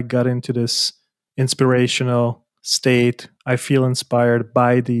 and I got into this inspirational state. I feel inspired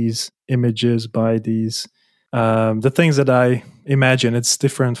by these images, by these the things that I imagine. It's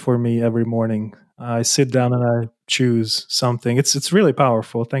different for me every morning. I sit down and I choose something. It's really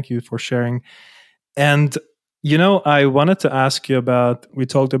powerful. Thank you for sharing. And I wanted to ask you about, we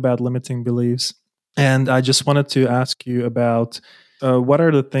talked about limiting beliefs, and I just wanted to ask you about what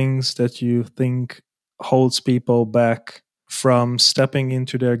are the things that you think holds people back from stepping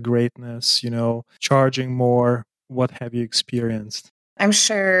into their greatness, charging more? What have you experienced? I'm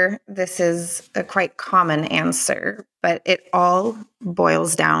sure this is a quite common answer, but it all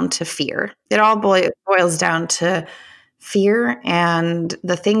boils down to fear. It all boils down to fear. And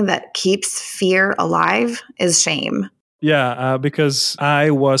the thing that keeps fear alive is shame. Yeah, because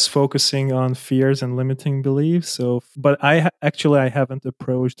I was focusing on fears and limiting beliefs. So, but actually I haven't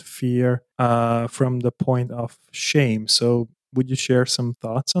approached fear from the point of shame. So, would you share some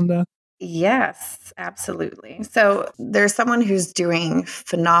thoughts on that? Yes, absolutely. So there's someone who's doing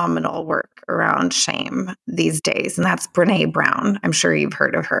phenomenal work around shame these days, and that's Brene Brown. I'm sure you've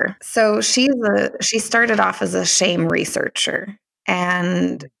heard of her. So she started off as a shame researcher.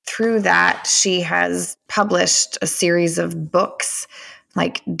 And through that, she has published a series of books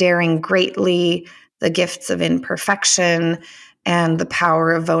like Daring Greatly, The Gifts of Imperfection, and The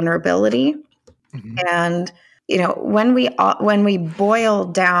Power of Vulnerability. Mhm. And when we boil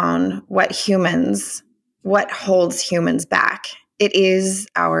down what holds humans back, it is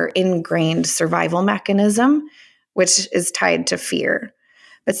our ingrained survival mechanism, which is tied to fear.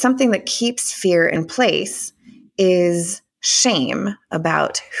 But something that keeps fear in place is shame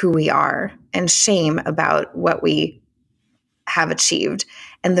about who we are, and shame about what we have achieved,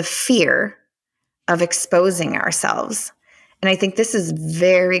 and the fear of exposing ourselves. And I think this is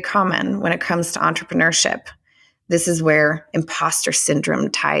very common when it comes to entrepreneurship. This is where imposter syndrome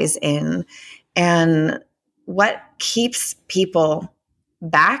ties in. And what keeps people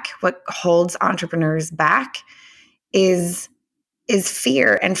back, what holds entrepreneurs back is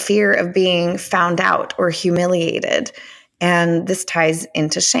fear, and fear of being found out or humiliated. And this ties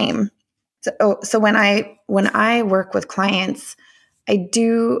into shame. So when I work with clients, I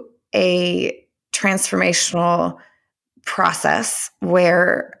do a transformational process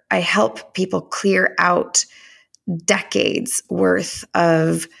where I help people clear out decades worth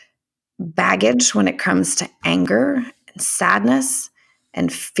of baggage when it comes to anger and sadness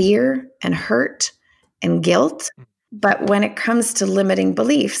and fear and hurt and guilt. But when it comes to limiting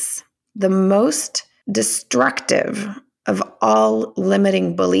beliefs, the most destructive of all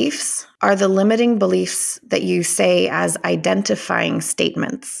limiting beliefs are the limiting beliefs that you say as identifying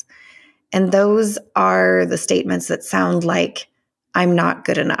statements. And those are the statements that sound like, I'm not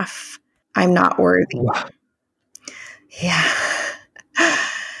good enough. I'm not worthy. Wow. Yeah.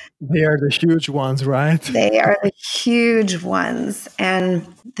 They are the huge ones, right? They are the huge ones, and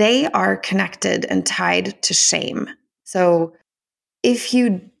they are connected and tied to shame. So if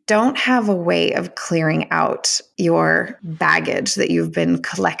you don't have a way of clearing out your baggage that you've been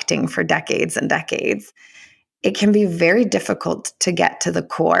collecting for decades and decades, it can be very difficult to get to the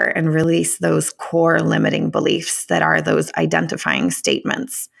core and release those core limiting beliefs that are those identifying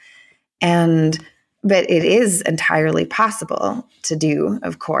statements. But it is entirely possible to do,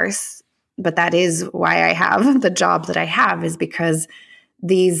 of course. But that is why I have the job that I have, is because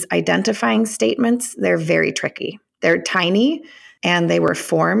these identifying statements, they're very tricky. They're tiny, and they were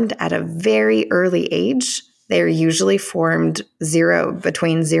formed at a very early age. They're usually formed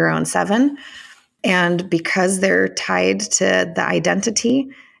between 0 and 7. And because they're tied to the identity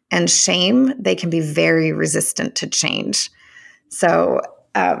and shame, they can be very resistant to change. So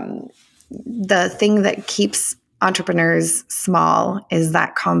the thing that keeps entrepreneurs small is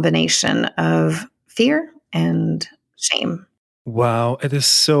that combination of fear and shame. Wow, it is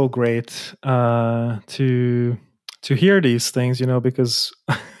so great to hear these things, because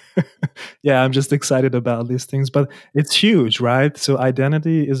yeah, I'm just excited about these things, but it's huge, right? So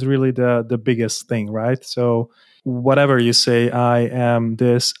identity is really the biggest thing, right? So whatever you say, I am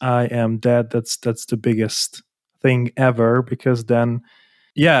this, I am that, that's the biggest thing ever, because then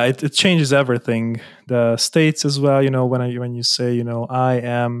yeah, it changes everything. The states as well, when you say, I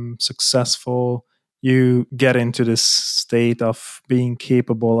am successful, you get into this state of being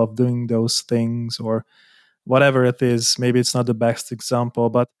capable of doing those things, or whatever it is. Maybe it's not the best example,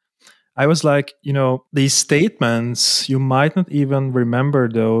 but I was like, these statements, you might not even remember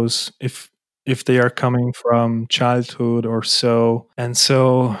those if they are coming from childhood or so. And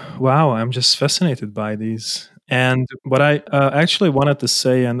so, wow, I'm just fascinated by these. And what I actually wanted to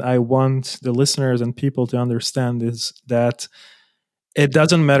say, and I want the listeners and people to understand, is that it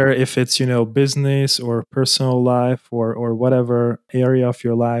doesn't matter if it's, business or personal life, or whatever area of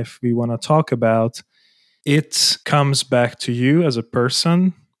your life we want to talk about. It comes back to you as a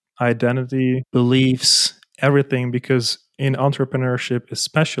person, identity, beliefs, everything, because in entrepreneurship,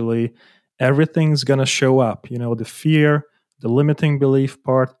 especially, everything's going to show up. The fear, the limiting belief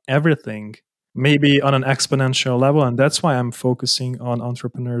part, everything, maybe on an exponential level. And that's why I'm focusing on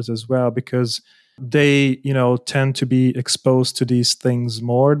entrepreneurs as well, because they, tend to be exposed to these things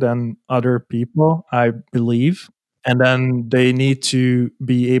more than other people, I believe, and then they need to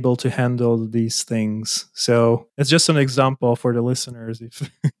be able to handle these things. So it's just an example for the listeners if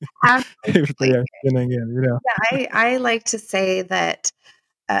if they Absolutely. are tuning in. Yeah, I like to say that,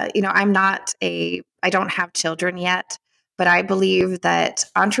 I don't have children yet, but I believe that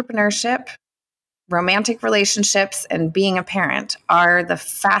entrepreneurship, romantic relationships, and being a parent are the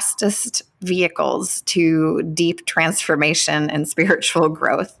fastest vehicles to deep transformation and spiritual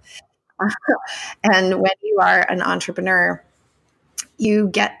growth. And when you are an entrepreneur, you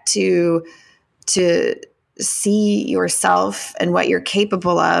get to see yourself and what you're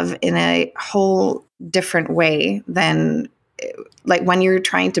capable of in a whole different way than, like, when you're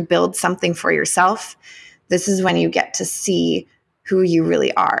trying to build something for yourself. This is when you get to see who you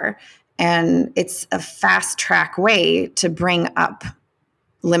really are. And it's a fast track way to bring up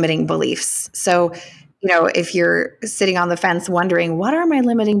limiting beliefs. So, if you're sitting on the fence wondering, what are my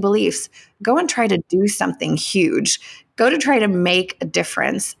limiting beliefs? Go and try to do something huge. Go to try to make a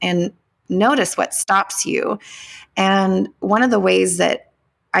difference and notice what stops you. And one of the ways that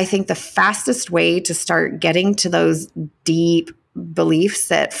I think the fastest way to start getting to those deep beliefs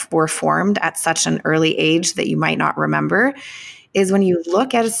that were formed at such an early age that you might not remember is when you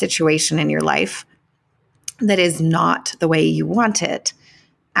look at a situation in your life that is not the way you want it,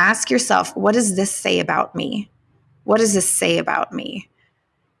 ask yourself, what does this say about me? What does this say about me?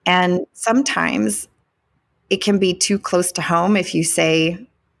 And sometimes it can be too close to home if you say,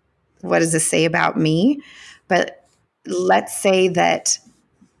 what does this say about me? But let's say that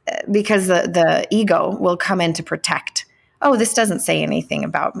because the ego will come in to protect. Oh, this doesn't say anything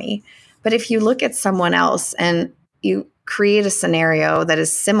about me. But if you look at someone else and you create a scenario that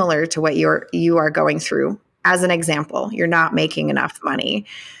is similar to what you are going through, as an example, you're not making enough money,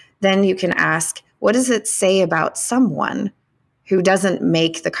 then you can ask, what does it say about someone who doesn't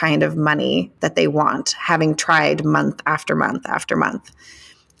make the kind of money that they want, having tried month after month after month?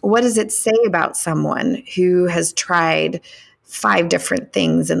 What does it say about someone who has tried 5 different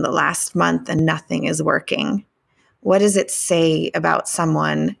things in the last month and nothing is working? What does it say about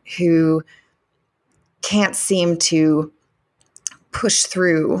someone who can't seem to push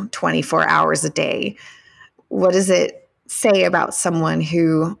through 24 hours a day? What does it say about someone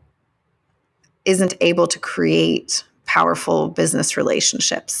who isn't able to create powerful business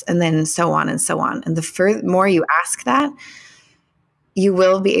relationships? And then so on and so on. And the more you ask that, you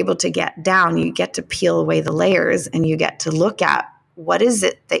will be able to get down. You get to peel away the layers and you get to look at what is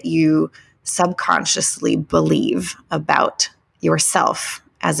it that you subconsciously believe about yourself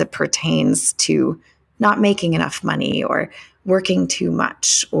as it pertains to not making enough money or working too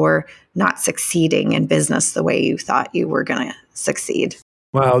much or not succeeding in business the way you thought you were going to succeed.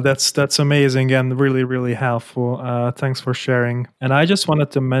 Wow, that's amazing and really, really helpful. Thanks for sharing. And I just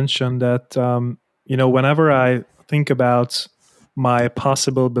wanted to mention that whenever I think about my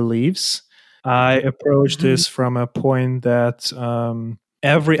possible beliefs, I approach this from a point that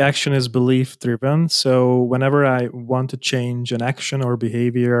every action is belief driven. So whenever I want to change an action or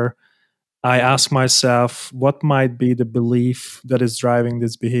behavior, I ask myself, what might be the belief that is driving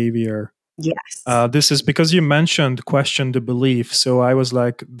this behavior? Yes. This is because you mentioned question the belief. So I was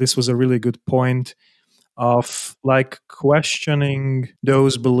like, this was a really good point of like questioning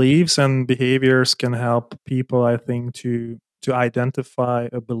those beliefs and behaviors can help people, I think, to identify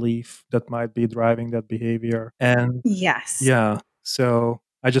a belief that might be driving that behavior. And Yes. yeah, so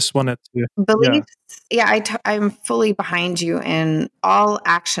I just wanted to, yeah. Beliefs. Yeah, I'm fully behind you. And all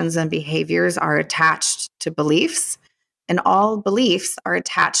actions and behaviors are attached to beliefs, and all beliefs are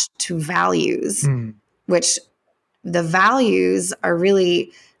attached to values, Mm, which the values are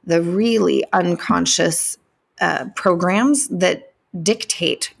really the really unconscious programs that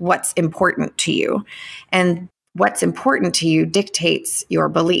dictate what's important to you. And what's important to you dictates your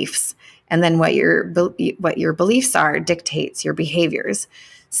beliefs. And then what your beliefs are dictates your behaviors.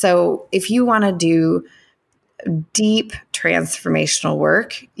 So if you want to do deep transformational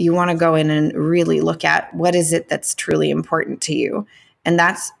work, you want to go in and really look at what is it that's truly important to you. And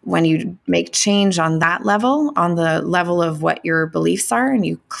that's when you make change on that level, on the level of what your beliefs are, and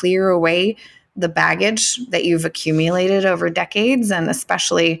you clear away the baggage that you've accumulated over decades. And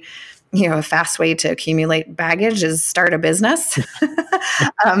especially, a fast way to accumulate baggage is start a business.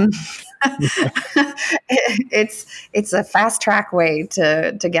 um, it's a fast track way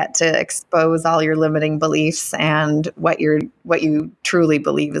to get to expose all your limiting beliefs and what you truly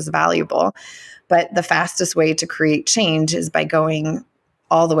believe is valuable. But the fastest way to create change is by going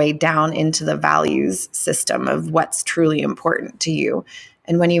all the way down into the values system of what's truly important to you.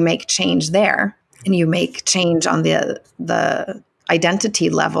 And when you make change there and you make change on the identity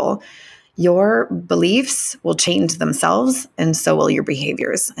level, your beliefs will change themselves, and so will your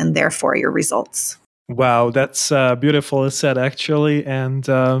behaviors, and therefore your results. Wow, that's beautiful said, actually.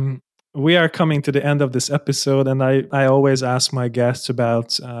 And we are coming to the end of this episode, and I always ask my guests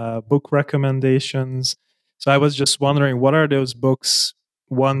about book recommendations. So I was just wondering, what are those books,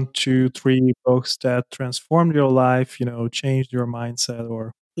 1, 2, 3 books that transformed your life, changed your mindset,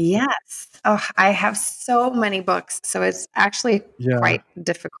 or Yes. Oh, I have so many books, so it's actually yeah, quite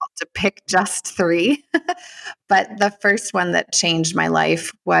difficult to pick just 3. But the first one that changed my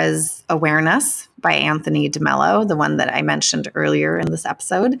life was Awareness by Anthony DeMello, the one that I mentioned earlier in this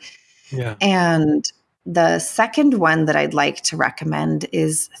episode. yeah, And the second one that I'd like to recommend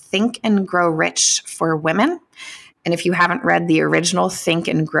is Think and Grow Rich for Women. And if you haven't read the original Think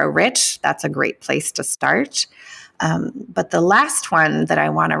and Grow Rich, that's a great place to start. But the last one that I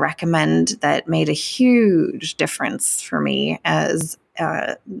want to recommend that made a huge difference for me as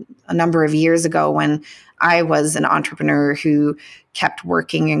a number of years ago when I was an entrepreneur who kept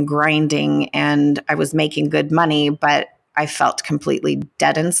working and grinding and I was making good money, but I felt completely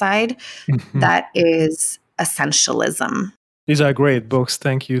dead inside. mhm, That is essentialism. These are great books.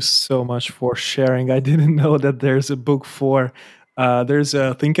 Thank you so much for sharing. I didn't know that there's a book for, there's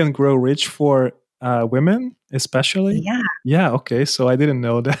a Think and Grow Rich for women, especially. Yeah. Yeah, okay. So I didn't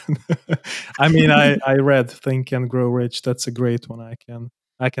know that. I mean, I read Think and Grow Rich. That's a great one.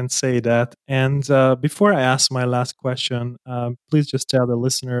 I can say that. And before I ask my last question, please just tell the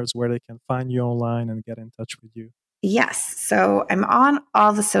listeners where they can find you online and get in touch with you. Yes. So I'm on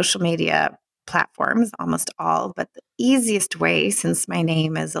all the social media platforms, almost all, but the easiest way, since my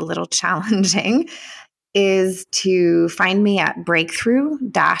name is a little challenging, is to find me at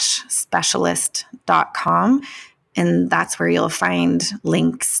breakthrough-specialist.com. And that's where you'll find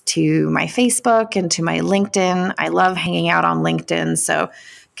links to my Facebook and to my LinkedIn. I love hanging out on LinkedIn, so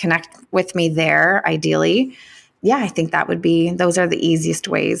connect with me there, ideally. Yeah, I think those are the easiest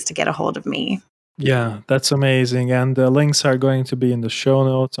ways to get a hold of me. Yeah, that's amazing. And the links are going to be in the show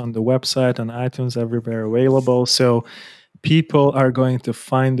notes on the website and iTunes, everywhere available. So people are going to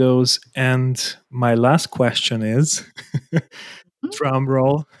find those. And my last question is drum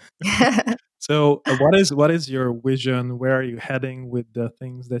roll. So what is your vision? Where are you heading with the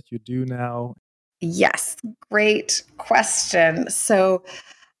things that you do now? Yes, great question. So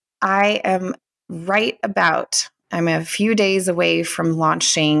I am I'm a few days away from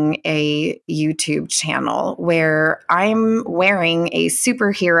launching a YouTube channel where I'm wearing a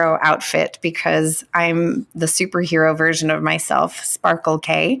superhero outfit because I'm the superhero version of myself, Sparkle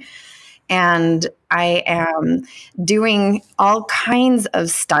K. And I am doing all kinds of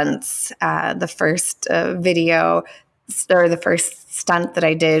stunts. The first video or the first stunt that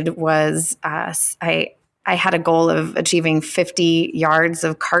I did was I had a goal of achieving 50 yards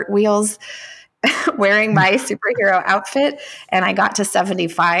of cartwheels wearing my superhero outfit, and I got to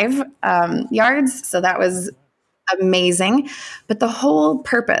 75 yards. So that was amazing. But the whole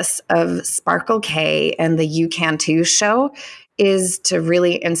purpose of Sparkle K and the You Can Too show is to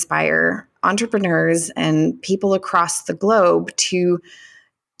really inspire entrepreneurs and people across the globe to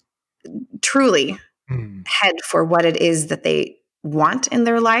truly Mm, head for what it is that they want in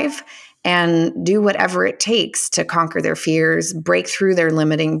their life and do whatever it takes to conquer their fears, break through their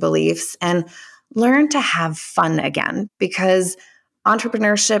limiting beliefs, and learn to have fun again. Because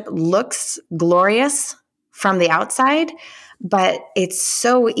entrepreneurship looks glorious from the outside, but it's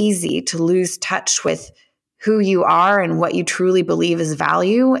so easy to lose touch with who you are and what you truly believe is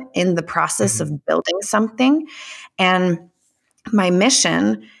value in the process mhm. of building something. And my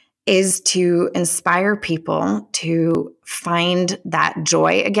mission is to inspire people to find that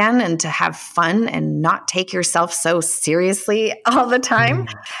joy again and to have fun and not take yourself so seriously all the time.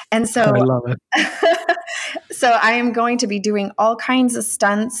 Mm, And I so love it. so I am going to be doing all kinds of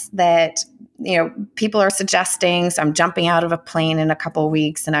stunts that people are suggesting. So I'm jumping out of a plane in a couple of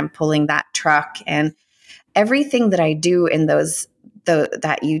weeks and I'm pulling that truck, and everything that I do in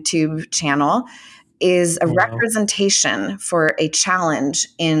that YouTube channel is a Wow. representation for a challenge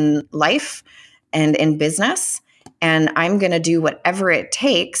in life and in business. And I'm going to do whatever it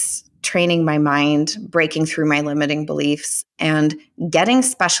takes, training my mind, breaking through my limiting beliefs, and getting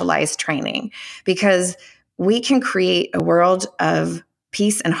specialized training, because we can create a world of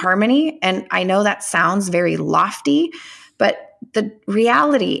peace and harmony. And I know that sounds very lofty, but the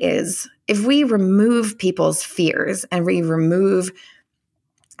reality is, if we remove people's fears and we remove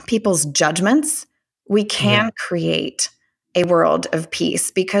people's judgments, we Yeah. can create a world of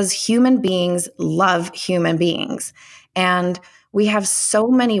peace, because human beings love human beings. And we have so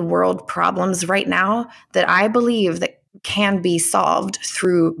many world problems right now that I believe that can be solved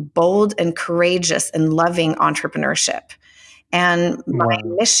through bold and courageous and loving entrepreneurship. And my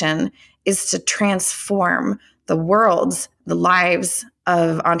Wow. mission is to transform the lives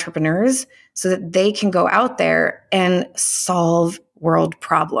of entrepreneurs so that they can go out there and solve world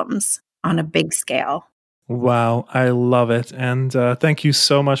problems on a big scale. Wow, I love it. And thank you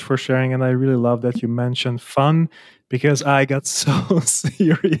so much for sharing. And I really love that you mentioned fun because I got so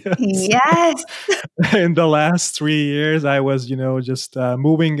serious. Yes, In the last 3 years, I was, just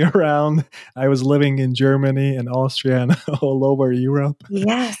moving around. I was living in Germany and Austria and all over Europe.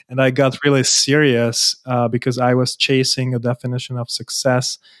 yes, And I got really serious because I was chasing a definition of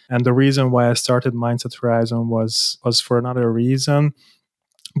success. And the reason why I started Mindset Horizon was for another reason.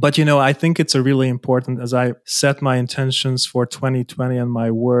 But I think it's a really important, as I set my intentions for 2020 and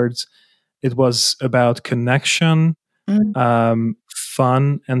my words, it was about connection, mm,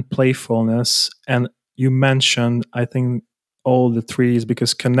 fun, and playfulness. And you mentioned, I think, all the threes,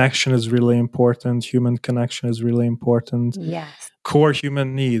 because connection is really important. Human connection is really important. yes, Core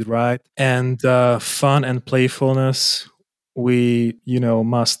human need, right? And fun and playfulness. we,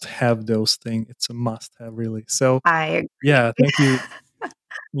 must have those things. It's a must have, really. So, I agree. yeah, thank you.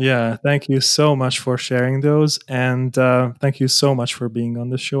 Yeah, thank you so much for sharing those. And thank you so much for being on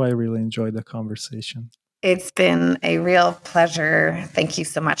the show. I really enjoyed the conversation. It's been a real pleasure. Thank you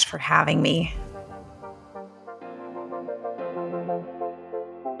so much for having me.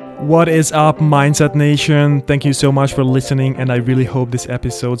 What is up, Mindset Nation? Thank you so much for listening, and I really hope this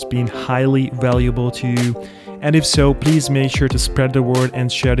episode's been highly valuable to you. And if so, please make sure to spread the word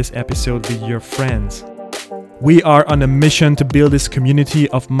and share this episode with your friends. We are on a mission to build this community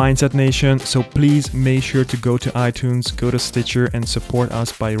of Mindset Nation, so please make sure to go to iTunes, go to Stitcher, and support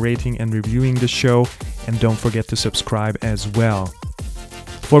us by rating and reviewing the show, and don't forget to subscribe as well.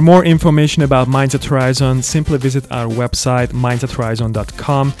 For more information about Mindset Horizon, simply visit our website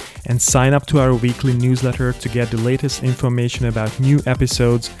mindsethorizon.com and sign up to our weekly newsletter to get the latest information about new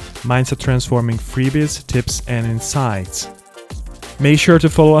episodes, mindset transforming freebies, tips, and insights. Make sure to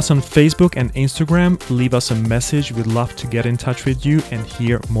follow us on Facebook and Instagram, leave us a message, we'd love to get in touch with you and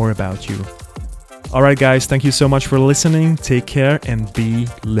hear more about you. Alright guys, thank you so much for listening, take care and be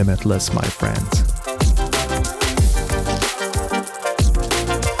limitless, my friends.